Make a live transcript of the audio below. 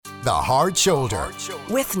The Hard Shoulder.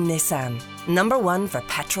 With Nissan. Number one for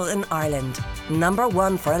petrol in Ireland. Number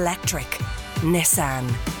one for electric. Nissan.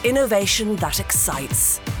 Innovation that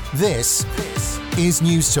excites. This is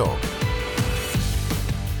Newstalk.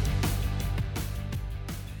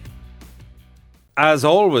 As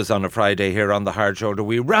always on a Friday here on The Hard Shoulder,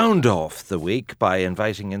 we round off the week by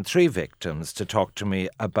inviting in three victims to talk to me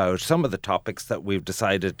about some of the topics that we've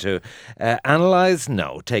decided to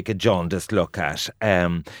take a jaundiced look at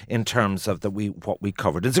in terms of what we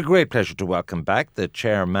covered. It's a great pleasure to welcome back the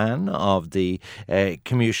chairman of the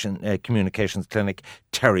Communications Clinic,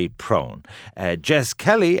 Terry Prone. Jess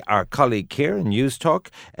Kelly, our colleague here in Newstalk,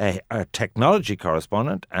 our technology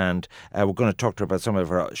correspondent, and we're going to talk to her about some of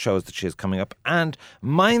her shows that she has coming up, and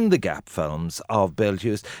Mind the Gap films of Bill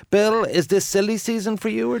Hughes. Bill, is this silly season for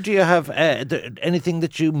you, or do you have anything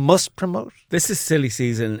that you must promote? This is silly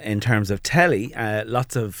season in terms of telly.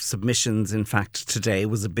 Lots of submissions. In fact, today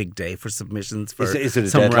was a big day for submissions. For is it a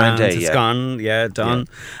some deadline rounds. day? It's gone, done. Yeah.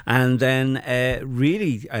 And then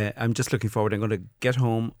really, I'm just looking forward. I'm going to get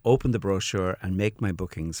home, open the brochure and make my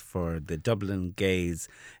bookings for the Dublin Gays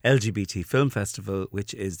LGBT Film Festival,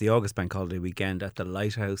 which is the August Bank Holiday weekend at the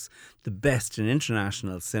Lighthouse, the best in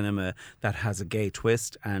international cinema that has a gay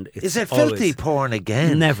twist. And it's is it filthy porn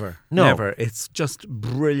again? Never. It's just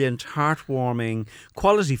brilliant, heartwarming,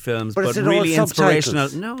 quality films, but really inspirational.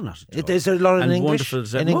 No, not at all. Is there a lot in English? Most of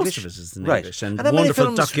it is in English, and how wonderful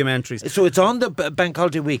films, documentaries. So it's on the Bank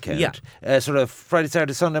Holiday weekend, sort of Friday,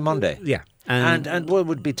 Saturday, Sunday, Monday. Yeah. And what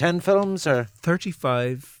would be 10 films or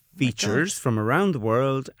 35 features from around the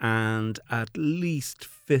world, and at least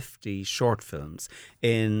 50 short films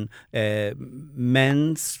in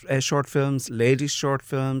men's short films, ladies' short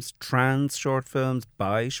films, trans short films,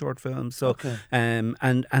 bi short films. So,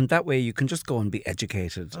 and that way you can just go and be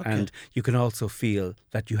educated, and you can also feel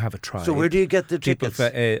that you have a tribe. So where do you get the tickets?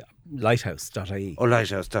 Lighthouse.ie. Oh,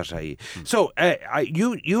 lighthouse.ie. So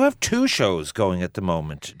you have two shows going at the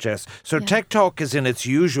moment, Jess. So Tech Talk is in its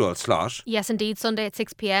usual slot. Yes, indeed. Sunday at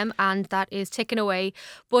 6 p.m. and that is ticking away.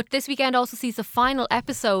 But this weekend also sees the final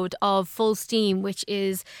episode of Full Steam, which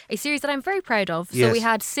is a series that I'm very proud of. Yes. So we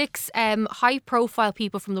had 6 high-profile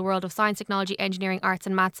people from the world of science, technology, engineering, arts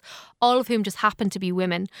and maths, all of whom just happen to be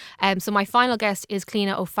women. So my final guest is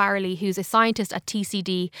Cliona O'Farrelly, who's a scientist at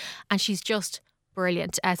TCD, and she's just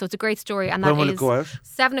brilliant. So it's a great story, and that when will is it go out?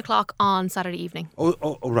 7 o'clock on Saturday evening.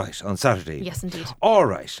 Oh, right, on Saturday. Yes, indeed. All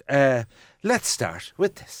right, let's start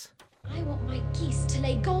with this. I want my geese to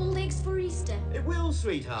lay gold eggs for Easter. It will,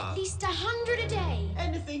 sweetheart. At least 100 a day.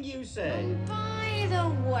 Anything you say. And by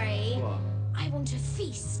the way, What? I want a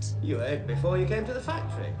feast. You ate before you came to the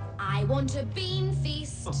factory. I want a bean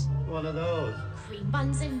feast. One of those. Cream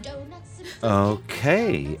buns and donuts and fruit.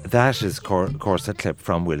 Okay, that is, of course, a clip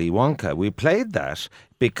from Willy Wonka. We played that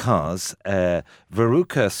because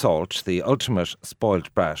Veruca Salt, the ultimate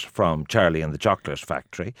spoilt brat from Charlie and the Chocolate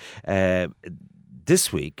Factory,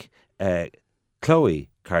 this week, Khloe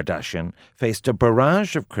Kardashian faced a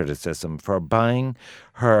barrage of criticism for buying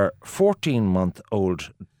her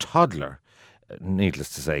 14-month-old toddler, needless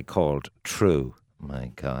to say, called True.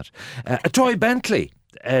 My God. A toy Bentley.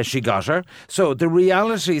 She got her. So the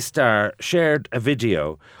reality star shared a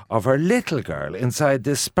video of her little girl inside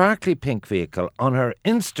this sparkly pink vehicle on her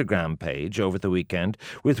Instagram page over the weekend,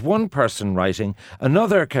 with one person writing,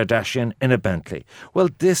 "Another Kardashian in a Bentley." Well,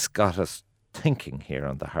 this got us thinking here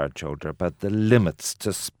on The Hard Shoulder about the limits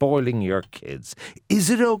to spoiling your kids. Is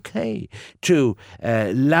it okay to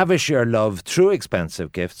lavish your love through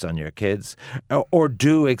expensive gifts on your kids, or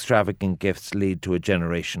do extravagant gifts lead to a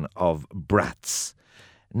generation of brats?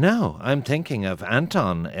 Now, I'm thinking of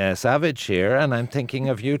Anton Savage here, and I'm thinking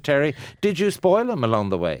of you, Terry. Did you spoil him along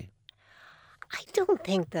the way? I don't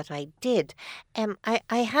think that I did. I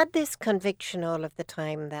had this conviction all of the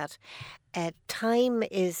time that time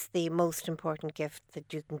is the most important gift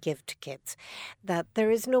that you can give to kids. That there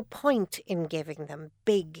is no point in giving them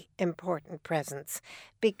big, important presents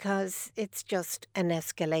because it's just an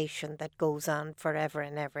escalation that goes on forever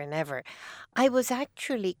and ever and ever. I was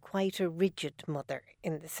actually quite a rigid mother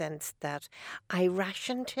in the sense that I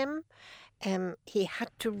rationed him. He had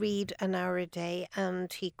to read an hour a day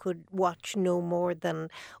and he could watch no more than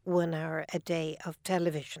 1 hour a day of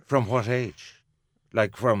television. From what age?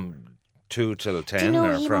 Like from 2 till 10? Do you know,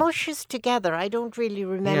 or he from... mushes together. I don't really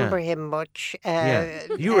remember him much.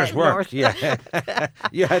 You were at work, yeah.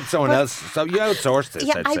 You had someone else, so you outsourced this,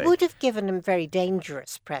 I'd say. I would have given him very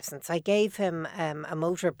dangerous presents. I gave him a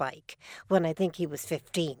motorbike when I think he was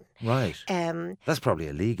 15. Right. That's probably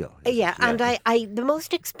illegal. Yeah, and I the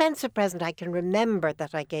most expensive present I can remember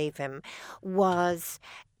that I gave him was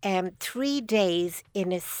 3 days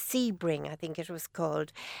in a Sebring, I think it was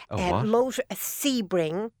called. What? A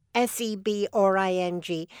Sebring,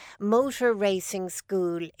 Sebring, motor racing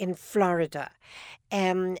school in Florida.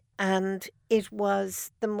 And it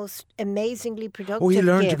was the most amazingly productive Oh, he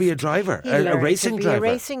learned to gift. be a driver, He a learned racing to be driver. a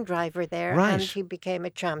racing driver there, Right. and he became a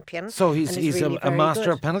champion. So he's and is really a very master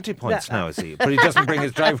good. of penalty points now, is he? But he doesn't bring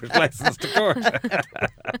his driver's license to court.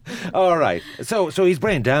 All right. So he's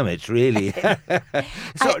brain damaged, really.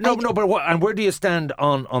 But where do you stand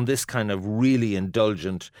on this kind of really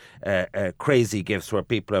indulgent, crazy gifts where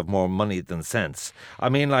people have more money than sense? I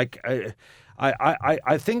mean, like.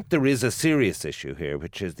 I think there is a serious issue here,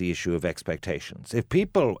 which is the issue of expectations. If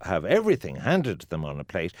people have everything handed to them on a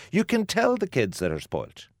plate, you can tell the kids that are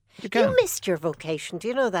spoilt. You can. You missed your vocation. Do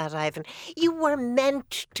you know that, Ivan? You were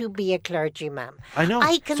meant to be a clergyman. I know.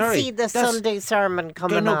 I can Sorry. see the Sunday sermon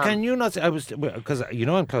coming on. Can you not? I was because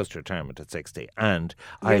I'm close to retirement at 60, and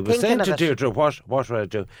You're I was saying thinking to of it. Deirdre, what would I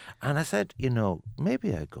do? And I said,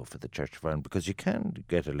 maybe I go for the Church of Ireland because you can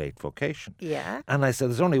get a late vocation. Yeah. And I said,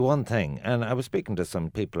 there's only one thing, and I was speaking to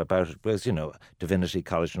some people about it, because Divinity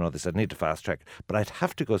College and all this. I'd need to fast track, but I'd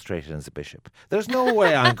have to go straight in as a bishop. There's no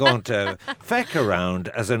way I'm going to feck around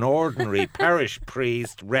as an ordinary parish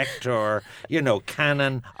priest, rector,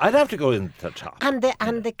 canon. I'd have to go in the top. And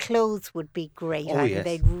the clothes would be great. Oh, Ivan. yes.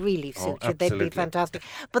 They'd really suit you. They'd be absolutely. fantastic.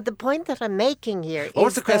 But the point that I'm making here What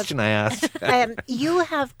was is the question I asked? you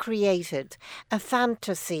have created a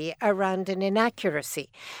fantasy around an inaccuracy.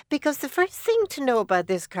 Because the first thing to know about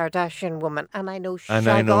this Kardashian woman, and I know And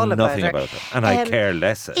I shag know all nothing about about her. And I care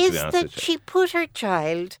less, to be is honest that with you. she put her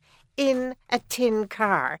child in a tin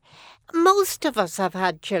car. Most of us have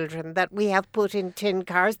had children that we have put in tin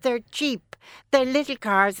cars. They're cheap. They're little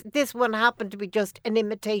cars. This one happened to be just an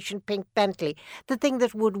imitation pink Bentley. The thing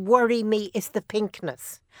that would worry me is the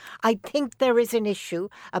pinkness. I think there is an issue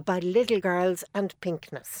about little girls and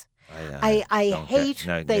pinkness. I don't hate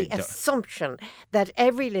care. No, the don't. assumption that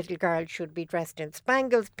every little girl should be dressed in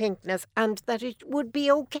spangles, pinkness, and that it would be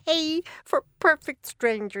okay for perfect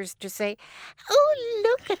strangers to say, "Oh,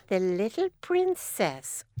 look at the little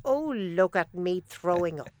princess. Oh, look at me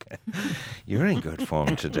throwing up." You're in good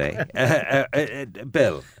form today.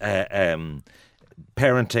 Bill,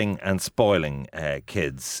 parenting and spoiling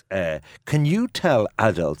kids. Can you tell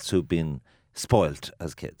adults who've been spoilt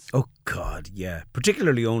as kids? Oh God, yeah.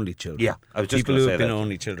 Particularly only children. Yeah, I was just people gonna who say have been that.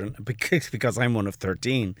 only children because I'm one of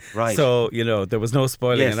 13. Right. So there was no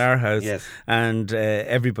spoiling Yes, in our house, yes. and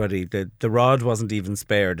everybody the rod wasn't even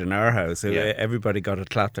spared in our house. Yeah. Everybody got a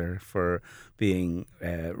clatter for being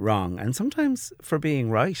wrong, and sometimes for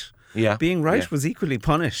being right. Yeah. Being right Yeah. was equally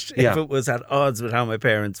punished Yeah. if it was at odds with how my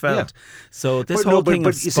parents felt. Yeah. So this But whole thing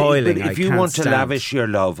of you see, spoiling, but if I you can't want to stand. lavish your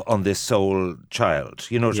love on this sole child,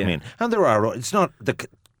 you know what I Yeah. mean? And it's not the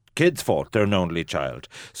kid's fault, they're an only child.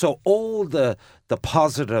 So all the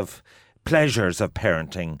positive pleasures of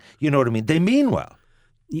parenting, you know what I mean? They mean well.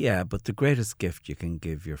 Yeah, but the greatest gift you can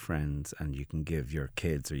give your friends and you can give your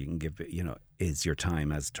kids, or you can give, is your time,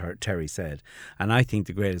 as Terry said. And I think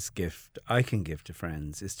the greatest gift I can give to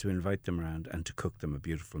friends is to invite them around and to cook them a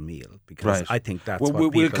beautiful meal, because I think that's what people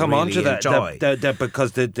we'll come really on to that, enjoy.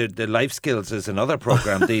 because the life skills is another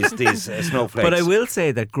program. These snowflakes. But I will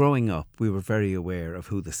say that growing up, we were very aware of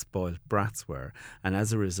who the spoiled brats were, and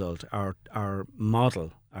as a result, our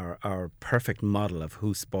model, our perfect model of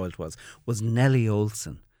who spoiled was Nellie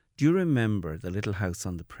Olsen. Do you remember the Little House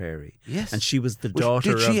on the Prairie? Yes. And she was the Did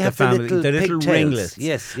daughter she of the have the family, little the little pigtails? ringlets.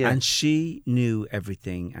 Yes, yeah. And she knew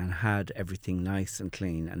everything and had everything nice and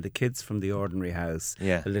clean. And the kids from the ordinary house,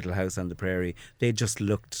 Yeah. the Little House on the Prairie, they just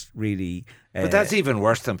looked really. But that's even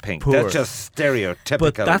worse than pink. poor. That's just stereotypical.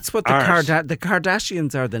 But that's what the art. the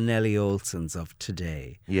Kardashians are, the Nellie Olsens of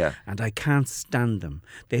today. Yeah. And I can't stand them.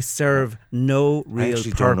 They serve no I real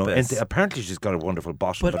actually don't know. purpose. And apparently she's got a wonderful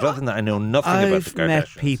bottom, But but other than that, I know nothing about the I've Kardashians. met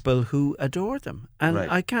people who adore them, and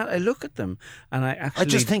Right. I look at them, and I actually. I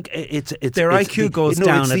just think it's their IQ goes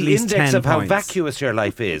down it's at the least index 10 of how points. vacuous your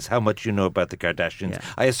life is, how much you know about the Kardashians. Yeah.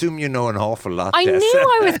 I assume you know an awful lot. I Jess.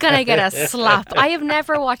 knew I was going to get a slap. I have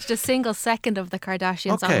never watched a single second of the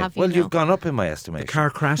Kardashians. I'll Okay, have you well, know. you've gone up in my estimation.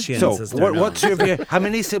 Kardashians. So, as they're known. what's your view? How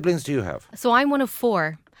many siblings do you have? So I'm one of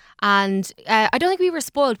 4, and I don't think we were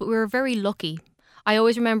spoiled, but we were very lucky. I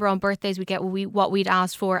always remember on birthdays we'd get what we'd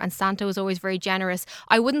asked for, and Santa was always very generous.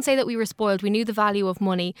 I wouldn't say that we were spoiled. We knew the value of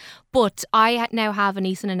money, but I now have a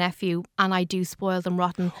niece and a nephew, and I do spoil them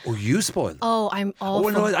rotten. Oh, you spoil them. Oh, I'm awful. Oh,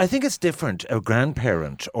 no, I think it's different. A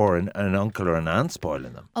grandparent or an uncle or an aunt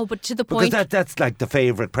spoiling them. Oh, but to the Because point. that's like the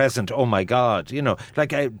favourite present. Oh my God,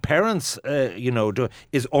 like parents,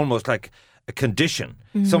 is almost like a condition.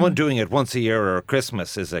 Someone doing it once a year or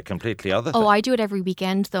Christmas is a completely other thing. Oh, I do it every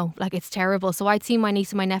weekend though. Like, it's terrible. So I'd see my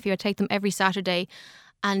niece and my nephew. I'd take them every Saturday.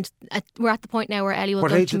 And we're at the point now where Ellie will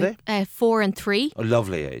What go age to are me, 4 and 3. A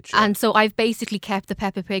lovely age. Yeah. And so I've basically kept the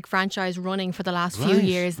Peppa Pig franchise running for the last few Right.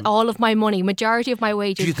 years. All of my money, majority of my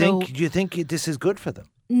wages do you think this is good for them?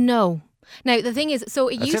 No. Now, the thing is, so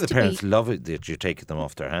it I'd say used the to parents be... love it that you take them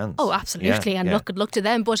off their hands. Oh, absolutely. And good luck to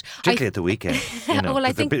them. But particularly at the weekend. You know, Well, I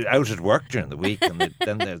 'cause they're think- out at work during the week, and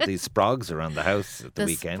then there are these sprogs around the house at the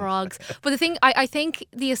weekend. Sprogs. But the thing, I think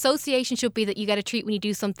the association should be that you get a treat when you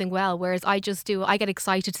do something well, whereas I get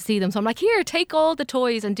excited to see them. So I'm like, here, take all the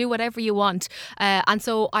toys and do whatever you want. And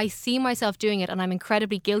so I see myself doing it, and I'm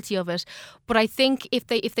incredibly guilty of it. But I think if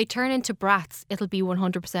they turn into brats, it'll be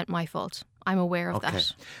 100% my fault. I'm aware of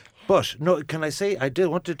that. But no, can I say I do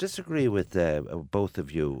want to disagree with both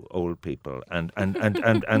of you old people, and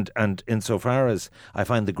insofar as I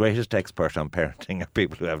find the greatest expert on parenting are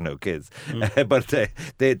people who have no kids. But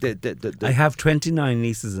I have 29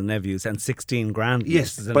 nieces and nephews and 16 grand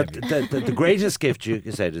yes, nieces and but nephews. the greatest gift you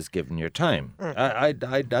said is given your time. I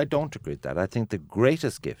don't agree with that. I think the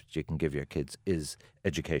greatest gift you can give your kids is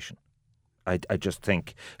education. I just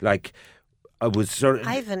think like. I was sort of,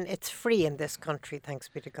 Ivan, it's free in this country, thanks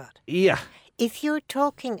be to God. yeah. If you're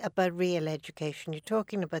talking about real education, you're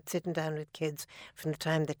talking about sitting down with kids from the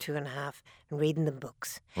time they're 2.5 and reading them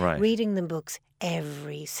books. Right. Reading them books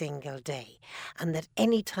every single day. And that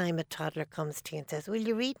any time a toddler comes to you and says, will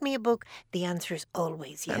you read me a book? The answer is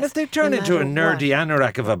always yes. And if they turn no into a matter nerdy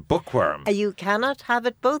anorak of a bookworm. You cannot have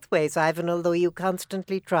it both ways, Ivan, although you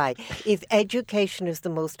constantly try. If education is the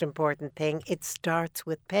most important thing, it starts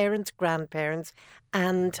with parents, grandparents,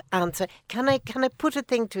 and answer. Can I put a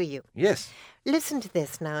thing to you? Yes. Listen to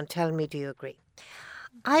this now and tell me, do you agree?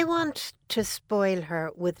 I want to spoil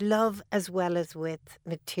her with love as well as with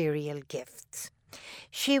material gifts.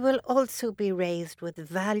 She will also be raised with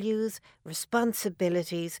values,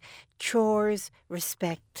 responsibilities, chores,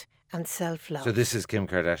 respect, and self-love. So this is Kim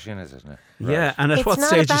Kardashian, isn't it? Yeah, and at It's what not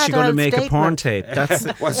stage a is she bad going to old make a porn statement. tape?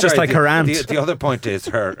 That's Well, just sorry, like her aunt. The other point is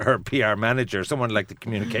her PR manager, someone like the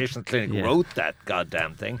communications clinic, wrote that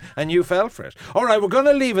goddamn thing, and you fell for it. All right, we're going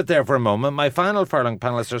to leave it there for a moment. My Final Furlong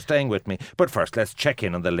panellists are staying with me, but first, let's check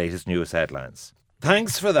in on the latest news headlines.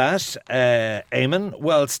 Thanks for that, Eamon.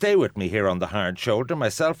 Well, stay with me here on The Hard Shoulder.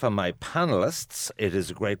 Myself and my panellists. It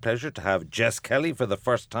is a great pleasure to have Jess Kelly for the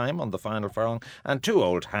first time on the Final Furlong, and two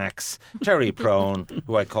old hacks, Terry Prone,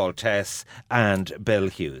 who I call Tess, and Bill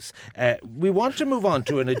Hughes. We want to move on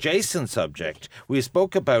to an adjacent subject. We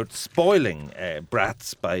spoke about spoiling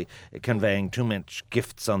brats by conveying too much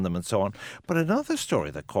gifts on them and so on. But another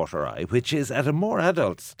story that caught our eye, which is at a more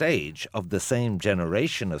adult stage of the same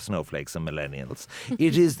generation of snowflakes and millennials,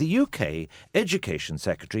 it is the UK Education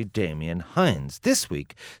Secretary Damien Hinds this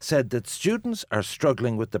week said that students are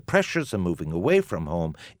struggling with the pressures of moving away from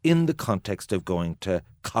home in the context of going to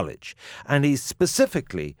college. And he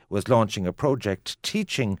specifically was launching a project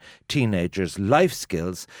teaching teenagers life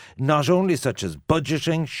skills, not only such as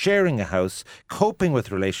budgeting, sharing a house, coping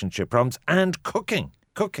with relationship problems, and cooking.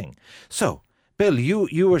 So, Bill,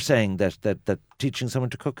 you were saying that teaching someone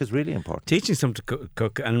to cook is really important. Teaching someone to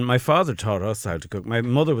cook, and my father taught us how to cook. My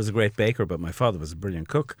mother was a great baker, but my father was a brilliant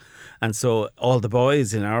cook. And so all the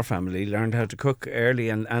boys in our family learned how to cook early,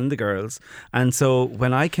 and the girls. And so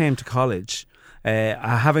when I came to college,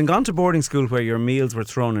 having gone to boarding school where your meals were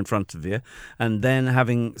thrown in front of you, and then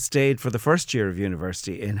having stayed for the first year of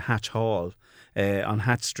university in Hatch Hall, on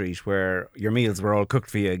Hatch Street, where your meals were all cooked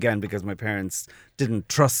for you again because my parents didn't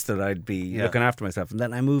trust that I'd be looking after myself. And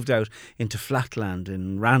then I moved out into Flatland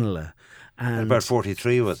in Ranelagh. And about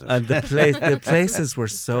 43, was it? And the places were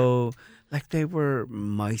so... like they were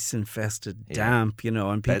mice infested, damp,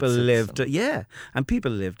 and people lived, and people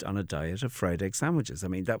lived on a diet of fried egg sandwiches. I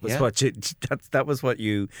mean, that was what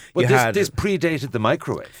you had. This predated the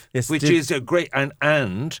microwave, which is a great,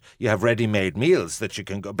 and you have ready-made meals that you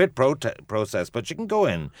can go, a bit processed, but you can go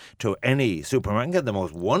in to any supermarket and get the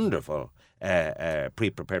most wonderful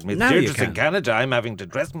pre-prepared meals. Now Here, you just can. in Canada, I'm having to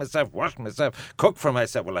dress myself, wash myself, cook for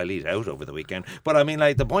myself. Well, I'll eat out over the weekend. But I mean,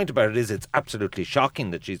 like, the point about it is it's absolutely shocking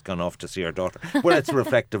that she's gone off to see her daughter. Well, it's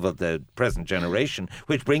reflective of the present generation,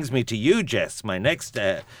 which brings me to you, Jess, my next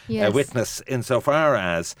witness, insofar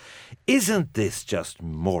as, isn't this just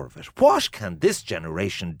more of it? What can this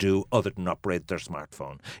generation do other than operate their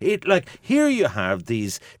smartphone? Here you have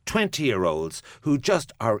these 20-year-olds who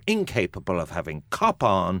just are incapable of having cop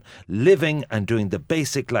on, living and doing the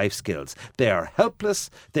basic life skills. They are helpless.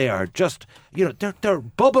 They are just, they're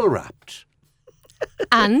bubble wrapped.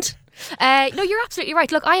 And No, you're absolutely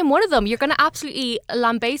right. Look, I am one of them. You're going to absolutely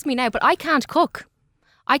lambaste me now, but I can't cook.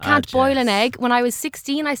 I can't boil an egg. When I was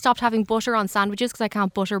 16, I stopped having butter on sandwiches because I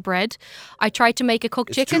can't butter bread. I tried to make a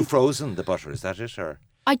cooked chicken. It's too frozen, the butter, is that it? Or?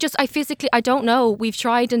 I don't know. We've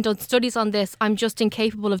tried and done studies on this. I'm just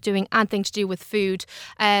incapable of doing anything to do with food.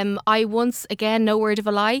 I once, again, no word of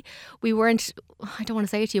a lie, we weren't, I don't want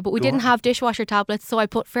to say it to you, but we didn't have dishwasher tablets, so I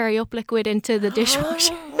put Fairy Up liquid into the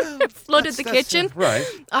dishwasher. Flooded the kitchen. Right.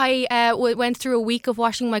 I went through a week of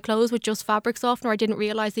washing my clothes with just fabric softener. I didn't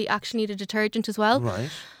realise they actually needed detergent as well.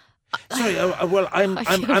 Right. Sorry, well, I'm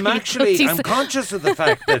really conscious of the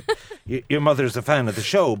fact that your mother's a fan of the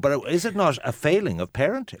show, but is it not a failing of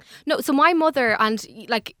parenting? No, so my mother, and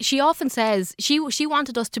like she often says, she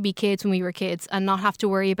wanted us to be kids when we were kids and not have to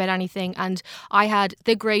worry about anything. And I had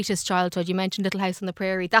the greatest childhood. You mentioned Little House on the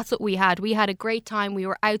Prairie. That's what we had. We had a great time. We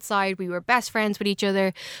were outside. We were best friends with each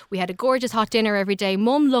other. We had a gorgeous hot dinner every day.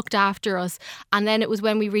 Mum looked after us. And then it was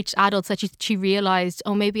when we reached adults that she realised,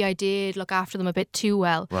 oh, maybe I did look after them a bit too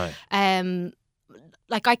well. Right.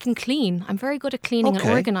 Like I can clean. I'm very good at cleaning and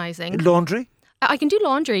organising. Laundry? I can do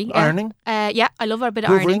laundry. Yeah. Ironing? Yeah, I love a bit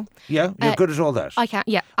of Hoovering? ironing. Yeah, you're good at all that. I can,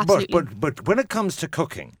 yeah, absolutely. But when it comes to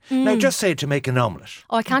cooking, now just say to make an omelette.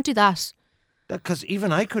 Oh, I can't do that. Because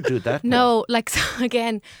even I could do that. No, like so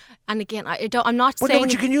again and again. I'm not saying. No,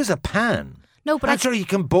 but you can use a pan. No, but I'm sorry, you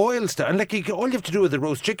can boil stuff. And all you have to do with the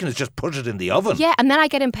roast chicken is just put it in the oven. Yeah, and then I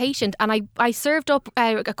get impatient. And I served up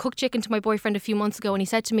a cooked chicken to my boyfriend a few months ago, and he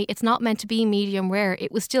said to me, it's not meant to be medium rare.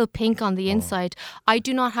 It was still pink on the inside. I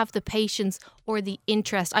do not have the patience or the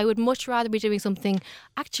interest. I would much rather be doing something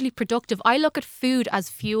actually productive. I look at food as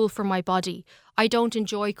fuel for my body. I don't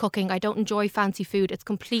enjoy cooking. I don't enjoy fancy food. It's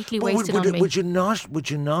completely wasted on me. Would you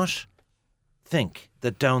not think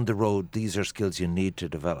that down the road these are skills you need to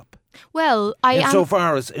develop? Well,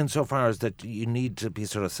 insofar as that you need to be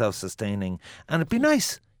sort of self-sustaining, and it'd be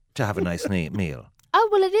nice to have a nice meal. Oh,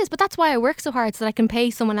 well, it is, but that's why I work so hard so that I can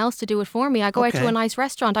pay someone else to do it for me. I go out to a nice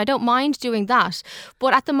restaurant. I don't mind doing that.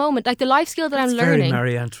 But at the moment, like the life skill that I'm learning... Very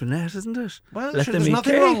Marie Antoinette, isn't it? Well, there's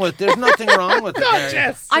nothing wrong with it. There's nothing wrong with it.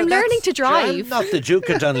 Jess. I'm learning to drive. Not the Duke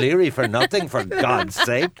of Dunleary for nothing, for God's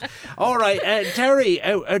sake. All right, Terry,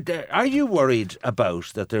 are you worried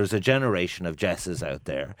about that there's a generation of Jesses out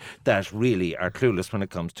there that really are clueless when it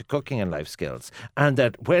comes to cooking and life skills, and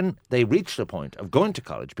that when they reach the point of going to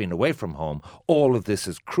college, being away from home, all of this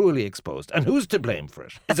is cruelly exposed? And who's to blame for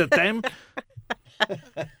it? Is it them?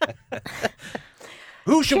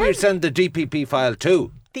 Who should we send the DPP file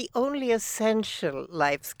to? The only essential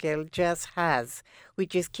life skill Jess has,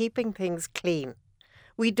 which is keeping things clean.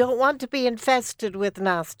 We don't want to be infested with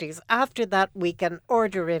nasties. After that, we can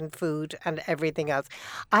order in food and everything else.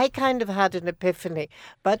 I kind of had an epiphany.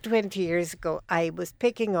 About 20 years ago, I was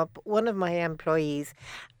picking up one of my employees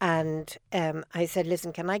and I said,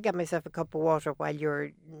 listen, can I get myself a cup of water while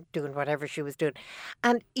you're doing whatever she was doing?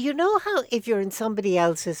 And you know how if you're in somebody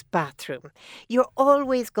else's bathroom, you're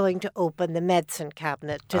always going to open the medicine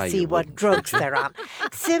cabinet to see what drugs they're on.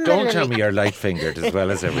 Similarly, don't tell me you're light-fingered as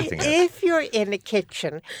well as everything else. If you're in a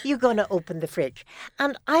kitchen, you're going to open the fridge.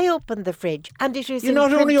 And I opened the fridge and it is You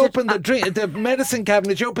not only open the medicine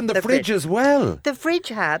cabinet, you open the fridge as well. The fridge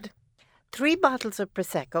had 3 bottles of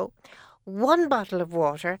Prosecco, 1 bottle of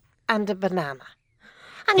water and a banana.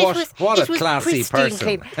 And what it a was classy pristine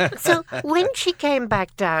person. Clean. So when she came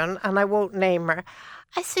back down, and I won't name her,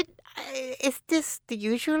 I said, is this the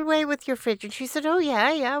usual way with your fridge? And she said, oh,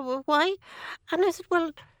 yeah, well, why? And I said,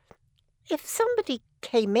 well, if somebody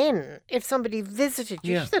came in, if somebody visited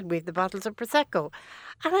you, she said, we have the bottles of Prosecco.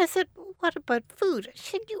 And I said, what about food?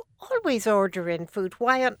 She said, you always order in food.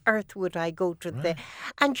 Why on earth would I go to the...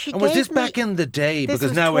 And she was this back in the day?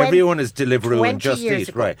 Because now everyone is Deliveroo and Just Eat,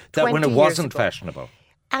 ago, right? That when it wasn't fashionable.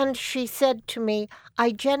 And she said to me,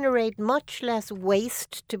 I generate much less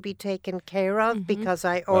waste to be taken care of because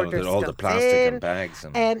I order stuff all the plastic in. and bags.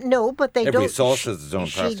 No, but they don't. Every sauce has its own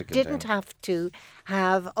plastic She didn't have to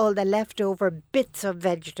have all the leftover bits of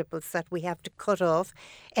vegetables that we have to cut off.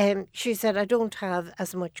 And she said, I don't have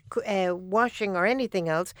as much washing or anything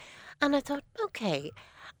else. And I thought, okay.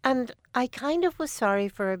 And I kind of was sorry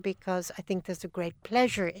for her because I think there's a great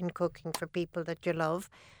pleasure in cooking for people that you love.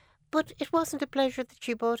 But it wasn't a pleasure that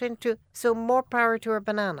she bought into, so more power to her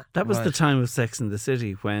banana. That was the time of Sex and the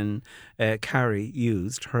City when Carrie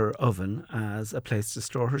used her oven as a place to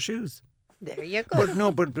store her shoes. There you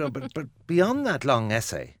go. But beyond that long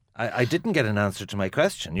essay, I didn't get an answer to my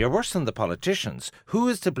question. You're worse than the politicians. Who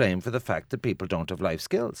is to blame for the fact that people don't have life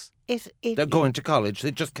skills? They're going to college.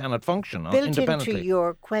 They just cannot function built independently. into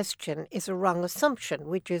your question is a wrong assumption,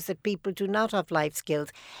 which is that people do not have life skills.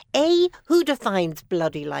 A, who defines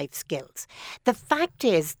bloody life skills? The fact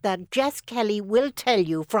is that Jess Kelly will tell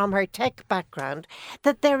you from her tech background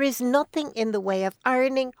that there is nothing in the way of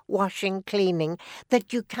ironing, washing, cleaning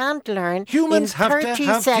that you can't learn Humans in have 30 to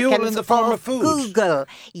have seconds fuel in the form of food. Google.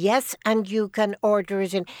 Yes, and you can order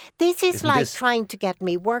it in. This is Isn't like this- trying to get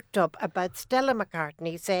me worked up about Stella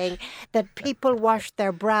McCartney saying that people wash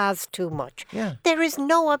their bras too much. Yeah. There is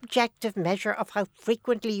no objective measure of how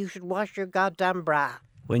frequently you should wash your goddamn bra.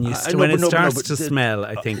 When you I know, when but it no, but no, starts but to the- smell,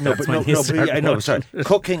 I think No, that's but when no, you no, start but I know, washing. sorry.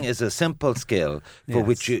 Cooking is a simple skill for Yes.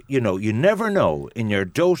 which you never know in your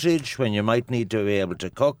dotage when you might need to be able to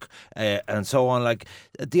cook and so on. Like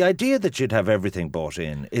the idea that you'd have everything bought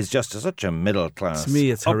in is just such a middle class, To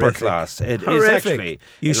me, it's upper horrific. class. It is Horrific. actually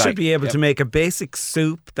You like, should be able yeah. to make a basic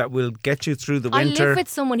soup that will get you through the I winter. live with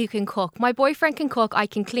someone who can cook. My boyfriend can cook, I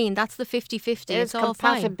can clean. That's the 50-50. There's It's all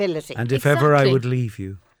fine. compatibility. And if ever I Exactly. would leave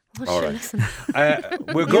you. Well, All sure, right. listen.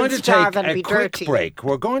 We're going to starve take and a be quick dirty. break.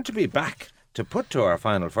 We're going to be back to put to our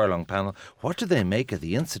Final Furlong panel, what do they make of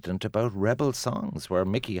the incident about rebel songs where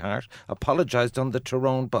Mickey Hart apologised on the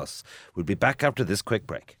Tyrone bus? We'll be back after this quick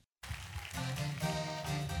break.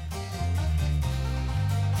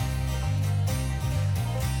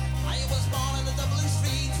 I was born in the Dublin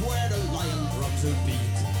streets where the lion drums would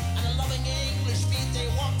beat, and a loving English feet they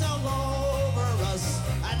walked all over us,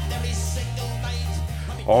 and every single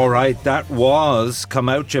night. All right, that was Come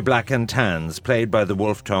Out Ya Black and Tans, played by the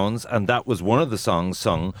Wolf Tones, and that was one of the songs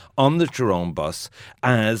sung on the Tyrone bus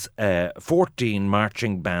as 14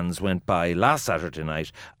 marching bands went by last Saturday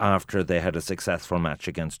night after they had a successful match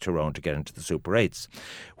against Tyrone to get into the Super 8s.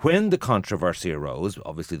 When the controversy arose,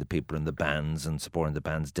 obviously the people in the bands and supporting the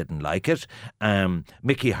bands didn't like it,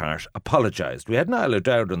 Mickey Hart apologised. We had Niall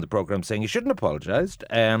O'Dowd on the programme saying he shouldn't have apologised.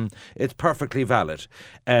 It's perfectly valid,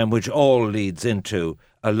 which all leads into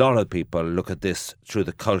a lot of people look at this through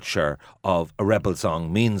the culture of a rebel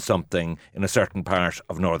song means something in a certain part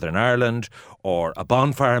of Northern Ireland, or a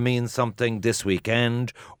bonfire means something this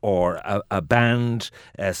weekend, or a band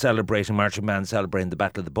celebrating, marching band celebrating the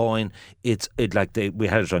Battle of the Boyne. We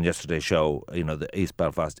had it on yesterday's show, the East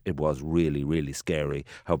Belfast. It was really, really scary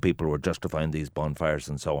how people were justifying these bonfires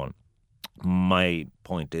and so on. My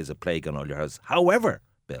point is a plague on all your house. However,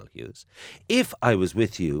 Bill Hughes, if I was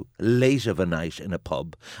with you late of a night in a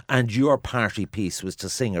pub and your party piece was to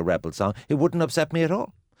sing a rebel song, it wouldn't upset me at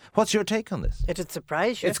all. What's your take on this? It'd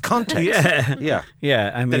surprise you. It's context. Yeah.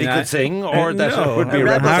 Yeah. I mean, That he could sing or that no, it would be a I'm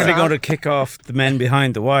rebel hardly song. going to kick off the men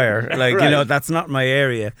behind the wire. Right. That's not my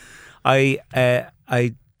area.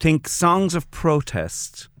 I think songs of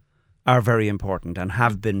protest are very important and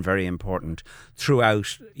have been very important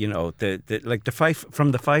throughout, the fife,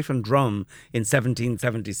 from the fife and drum in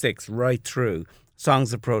 1776 right through,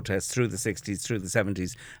 songs of protest through the 60s, through the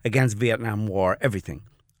 70s, against Vietnam War, everything.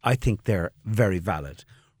 I think they're very valid.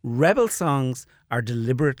 Rebel songs are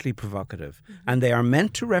deliberately provocative, and they are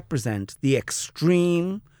meant to represent the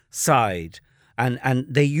extreme side, and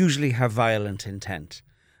they usually have violent intent.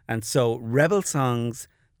 And so rebel songs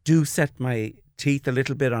do set my teeth a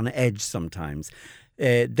little bit on edge sometimes.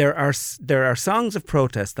 There are songs of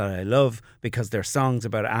protest that I love because they're songs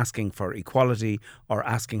about asking for equality or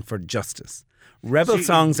asking for justice. Rebel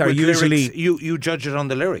songs are with usually lyrics, you judge it on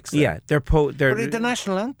the lyrics. Then. yeah, they're But the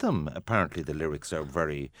national anthem, apparently the lyrics are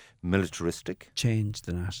very militaristic. change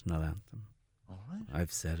the national anthem.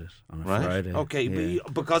 I've said it on a Right? Friday. Okay, Yeah.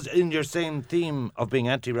 because in your same theme of being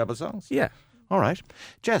anti-rebel songs. Yeah. All right.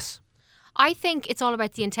 Jess. I think it's all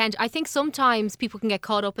about the intent. I think sometimes people can get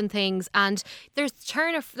caught up in things, and there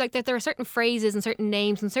are certain phrases and certain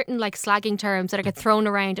names and certain slagging terms that get thrown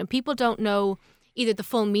around, and people don't know either the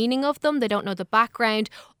full meaning of them, they don't know the background,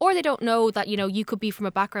 or they don't know that you could be from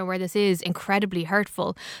a background where this is incredibly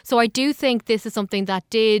hurtful. So I do think this is something that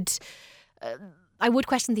did. I would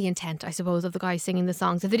question the intent, I suppose, of the guys singing the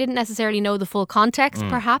songs. If they didn't necessarily know the full context,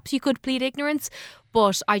 perhaps you could plead ignorance.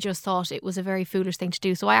 But I just thought it was a very foolish thing to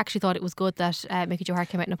do. So I actually thought it was good that Mickey Joe Hart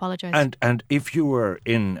came out and apologised. And if you were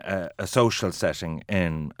in a social setting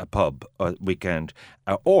in a pub weekend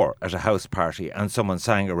or at a house party and someone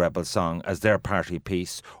sang a rebel song as their party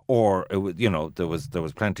piece, or it was, there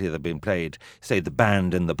was plenty that had been played, say the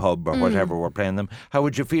band in the pub or whatever were playing them, how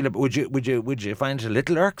would you feel? Would you find it a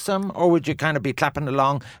little irksome, or would you kind of be clapping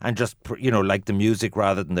along and just like the music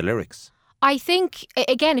rather than the lyrics? I think,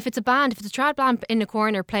 again, if it's a band, if it's a trad band in the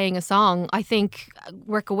corner playing a song, I think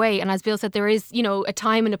work away. And as Bill said, there is, a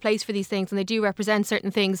time and a place for these things, and they do represent certain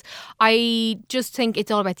things. I just think it's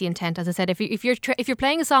all about the intent. As I said, if you're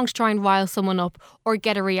playing a song to try and rile someone up or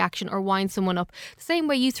get a reaction or wind someone up, the same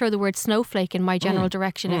way you throw the word snowflake in my general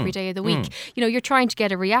direction every day of the week, you're trying to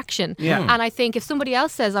get a reaction. Yeah. And I think if somebody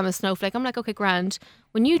else says I'm a snowflake, I'm like, okay, grand.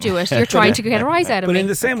 When you do it, you're trying to get a rise out of But me. in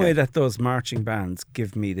the same way that those marching bands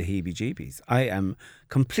give me the heebie-jeebies, I am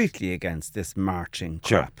completely against this marching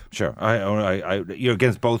crap. Sure. You're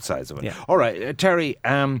against both sides of it. Yeah. All right, Terry.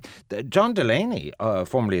 John Delaney,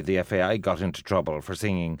 formerly of the FAI, got into trouble for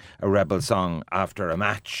singing a rebel song after a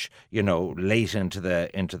match. Late into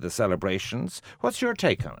the celebrations. What's your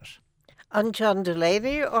take on it? On John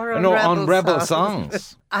Delaney or on No, rebel on rebel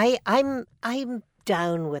songs? songs. I'm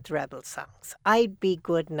down with rebel songs. I'd be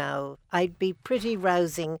good now. I'd be pretty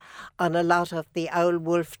rousing on a lot of the owl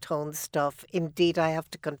wolf tone stuff. Indeed, I have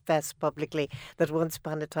to confess publicly that once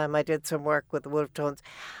upon a time I did some work with the wolf tones.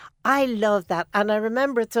 I love that. And I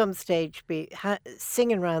remember at some stage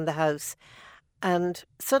singing around the house and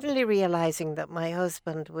suddenly realising that my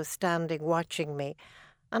husband was standing watching me.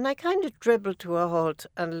 And I kind of dribbled to a halt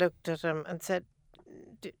and looked at him and said,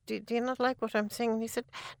 do you not like what I'm singing? He said,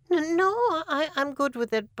 no, I'm good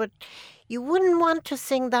with it, but you wouldn't want to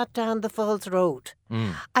sing that down the Falls Road.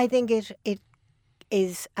 I think it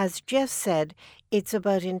is, as Jess said, it's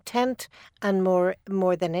about intent, and more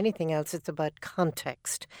than anything else, it's about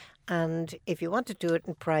context. And if you want to do it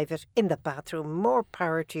in private, in the bathroom, more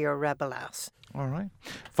power to your rebel ass. All right.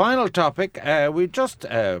 Final topic. We just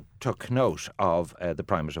took note of the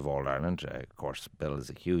Primate of All Ireland. Of course, Bill is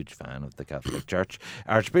a huge fan of the Catholic Church.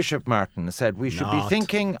 Archbishop Martin said we should be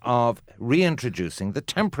thinking of reintroducing the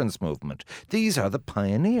temperance movement. These are the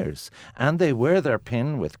pioneers, and they wear their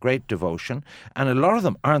pin with great devotion, and a lot of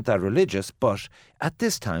them aren't that religious, but at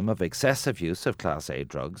this time of excessive use of Class A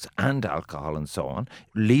drugs and alcohol and so on,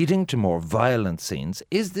 leading to more violent scenes,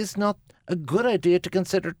 is this not a good idea to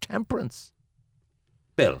consider temperance?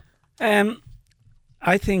 Bill?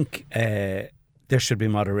 I think there should be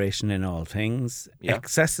moderation in all things. Yeah.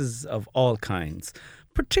 Excesses of all kinds,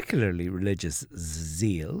 particularly religious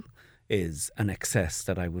zeal, is an excess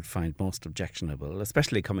that I would find most objectionable,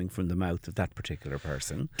 especially coming from the mouth of that particular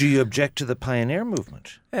person. Do you object to the pioneer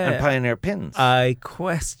movement and pioneer pins? I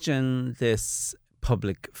question this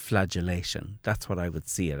public flagellation. That's what I would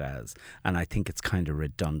see it as. And I think it's kind of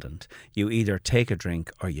redundant. You either take a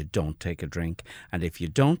drink or you don't take a drink. And if you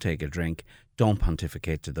don't take a drink, don't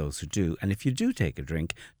pontificate to those who do. And if you do take a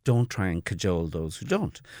drink, don't try and cajole those who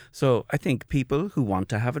don't. So I think people who want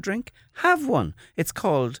to have a drink, have one. It's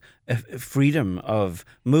called freedom of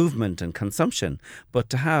movement and consumption. But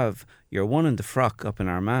to have your one in the frock up in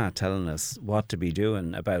Armagh telling us what to be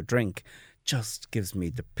doing about drink just gives me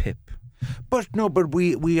the pip. But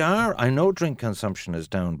we are, I know drink consumption is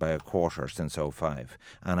down by a quarter since 2005,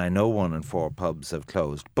 and I know 1 in 4 pubs have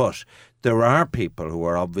closed, but there are people who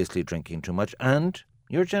are obviously drinking too much, and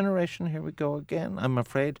your generation, here we go again, I'm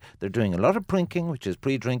afraid, they're doing a lot of prinking, which is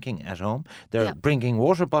pre-drinking at home, they're bringing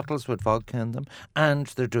water bottles with vodka in them, and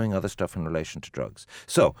they're doing other stuff in relation to drugs.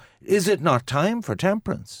 So, is it not time for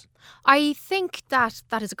temperance? I think that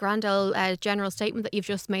is a grand old general statement that you've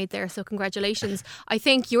just made there, so congratulations. I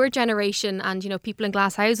think your generation and, people in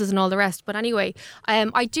glass houses and all the rest, but anyway,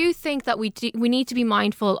 I do think that we need to be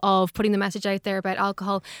mindful of putting the message out there about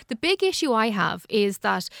alcohol. The big issue I have is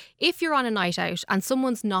that if you're on a night out and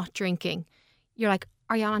someone's not drinking, you're like,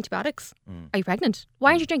 are you on antibiotics? Are you pregnant? Why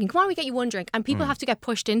aren't you drinking? Come on, we get you one drink. And people have to get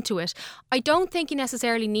pushed into it. I don't think you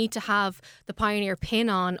necessarily need to have the pioneer pin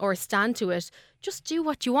on or stand to it. Just do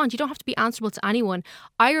what you want. You don't have to be answerable to anyone.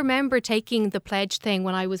 I remember taking the pledge thing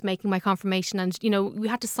when I was making my confirmation, and, we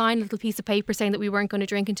had to sign a little piece of paper saying that we weren't going to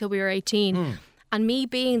drink until we were 18. And me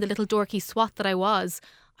being the little dorky swat that I was,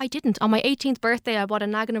 I didn't. On my 18th birthday, I bought a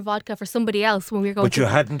naggin of vodka for somebody else when we were going. But you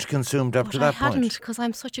hadn't consumed up to that point. I hadn't, because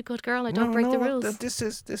I'm such a good girl. I don't break the rules. This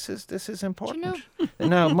is important. Do you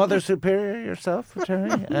Now, Mother Superior yourself, Terry,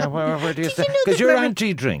 where do you stand? Because you're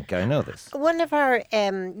anti-drink. I know this. One of our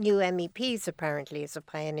new MEPs apparently is a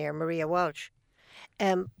pioneer, Maria Walsh.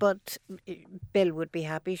 But Bill would be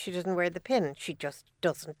happy. She doesn't wear the pin. She just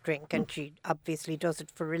doesn't drink, and she obviously does it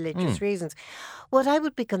for religious reasons. What I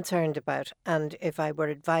would be concerned about, and if I were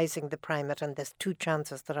advising the Primate, and there's 2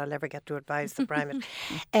 chances that I'll ever get to advise the Primate,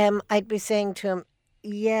 I'd be saying to him,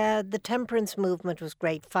 Yeah, the temperance movement was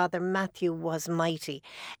great. Father Matthew was mighty,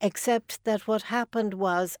 except that what happened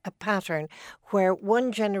was a pattern where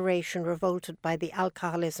one generation revolted by the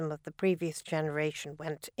alcoholism of the previous generation,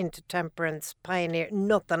 went into temperance, pioneer,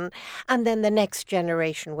 nothing, and then the next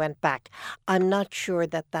generation went back. I'm not sure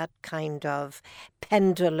that kind of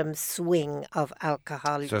pendulum swing of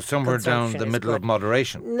alcohol So somewhere down consumption the is middle of good.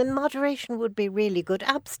 moderation. Moderation would be really good.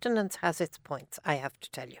 Abstinence has its points, I have to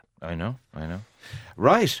tell you. I know.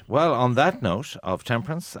 Right. Well, on that note of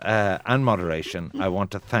temperance and moderation, I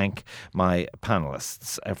want to thank my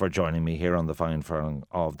panellists for joining me here on the Final Furlong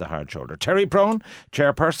of the Hard Shoulder. Terry Prone,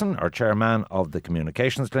 chairperson or chairman of the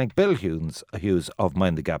Communications Clinic, Bill Hughes of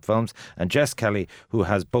Mind the Gap Films, and Jess Kelly, who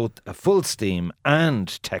has both Full Steam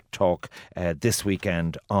and Tech Talk this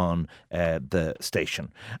weekend on the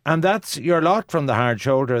station. And that's your lot from the Hard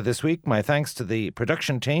Shoulder this week. My thanks to the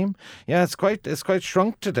production team. Yeah, it's quite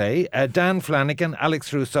shrunk today. Dan Flanagan,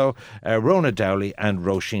 Alex Russo, Rona Dowley and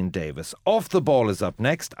Roisin Davis. Off the Ball is up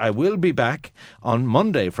next. I will be back on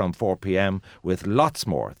Monday from 4 p.m. with lots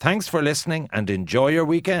more. Thanks for listening and enjoy your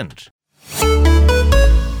weekend.